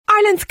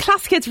Ireland's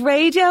Classic Hits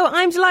Radio.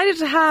 I'm delighted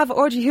to have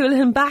Audrey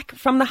Houlihan back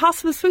from the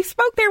hospice. We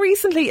spoke there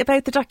recently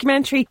about the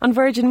documentary on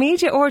Virgin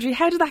Media. Audrey,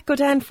 how did that go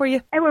down for you?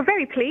 We're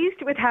very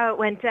pleased with how it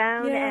went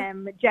down. Yeah.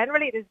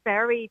 Generally, there's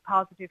very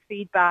positive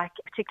feedback,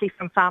 particularly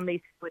from families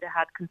who would have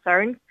had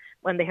concerns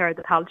when they heard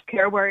the palliative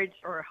care word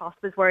or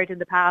hospice word in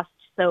the past.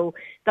 So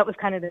that was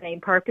kind of the main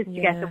purpose, to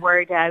get the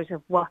word out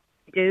of what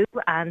do,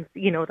 and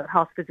that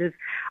hospices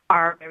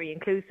are very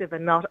inclusive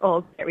and not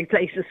all scary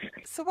places.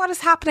 So what is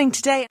happening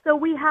today? So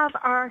we have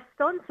our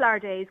Sunflower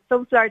Days.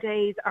 Sunflower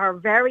Days are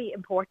very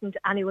important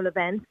annual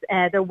events.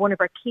 They're one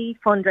of our key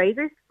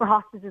fundraisers for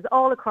hospices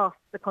all across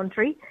the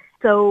country.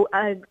 So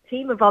a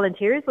team of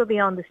volunteers will be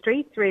on the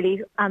streets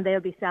really, and they'll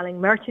be selling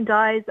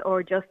merchandise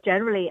or just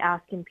generally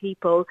asking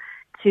people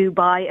to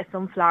buy a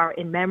sunflower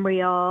in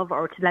memory of,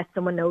 or to let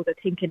someone know they're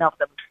thinking of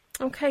them.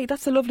 Okay,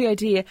 that's a lovely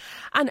idea.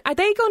 And are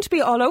they going to be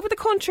all over the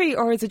country,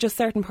 or is it just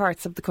certain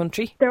parts of the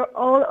country? They're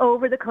all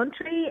over the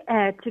country.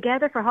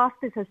 Together for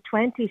Hospice has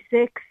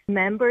 26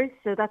 members,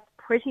 so that's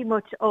pretty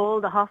much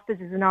all the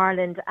hospices in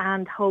Ireland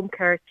and home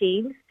care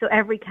teams. So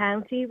every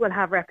county will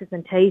have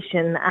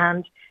representation,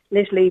 and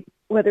literally,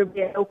 whether it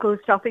be a local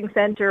shopping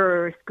centre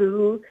or a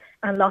school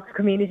and lots of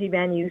community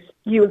venues,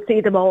 you will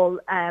see them all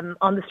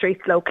on the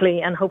streets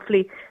locally, and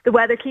hopefully the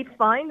weather keeps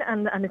fine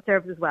and it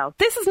serves as well.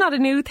 This is not a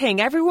new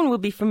thing. Everyone will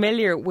be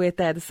familiar with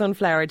the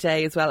Sunflower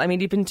Day as well. I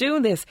mean, you've been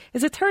doing this.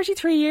 Is it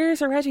 33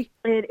 years already?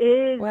 It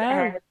is.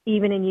 Wow.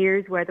 Even in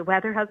years where the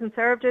weather hasn't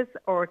served us,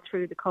 or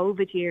through the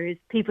COVID years,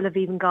 people have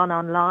even gone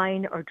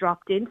online or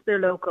dropped into their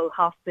local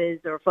hospice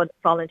or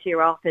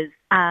volunteer office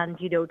and,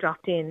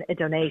 dropped in a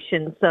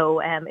donation.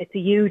 So it's a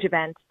huge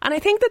event. And I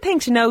think the thing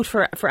to note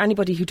for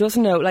anybody who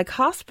doesn't know, like,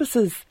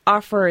 hospices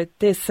offer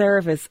this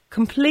service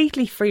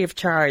completely free of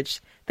charge.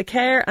 The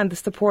care and the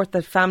support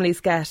that families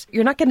get,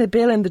 you're not getting a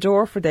bill in the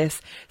door for this.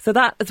 So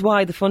that is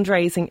why the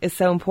fundraising is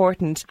so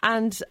important.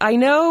 And I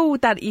know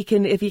that you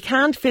can, if you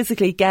can't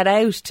physically get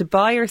out to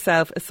buy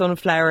yourself a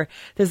sunflower,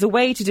 there's a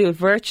way to do it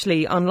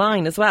virtually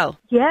online as well.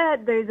 Yeah,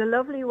 there's a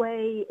lovely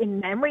way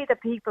in memory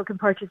that people can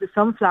purchase a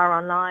sunflower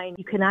online.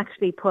 You can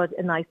actually put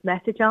a nice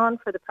message on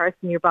for the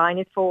person you're buying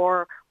it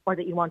for, or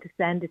that you want to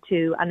send it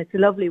to, and it's a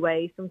lovely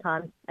way.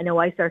 Sometimes, I know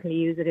I certainly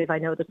use it if I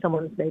know that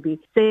someone's maybe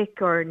sick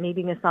or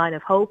needing a sign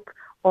of hope,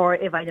 or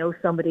if I know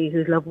somebody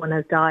whose loved one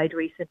has died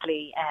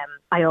recently.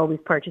 I always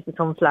purchase a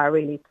sunflower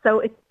really. So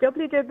it's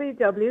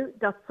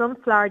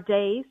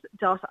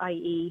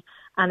www.sunflowerdays.ie,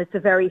 and it's a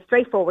very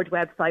straightforward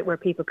website where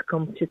people could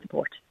come to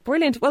support.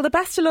 Brilliant. Well, the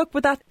best of luck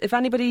with that. If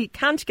anybody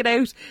can't get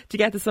out to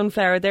get the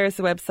sunflower, there's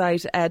the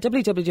website,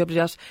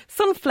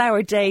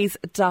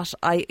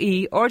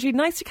 www.sunflowerdays.ie. Audrey,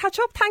 nice to catch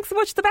up. Thanks so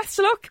much. The best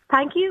of luck.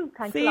 Thank you.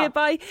 Thanks a lot. See you.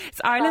 Bye. It's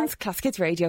Ireland's Classic Hits Radio.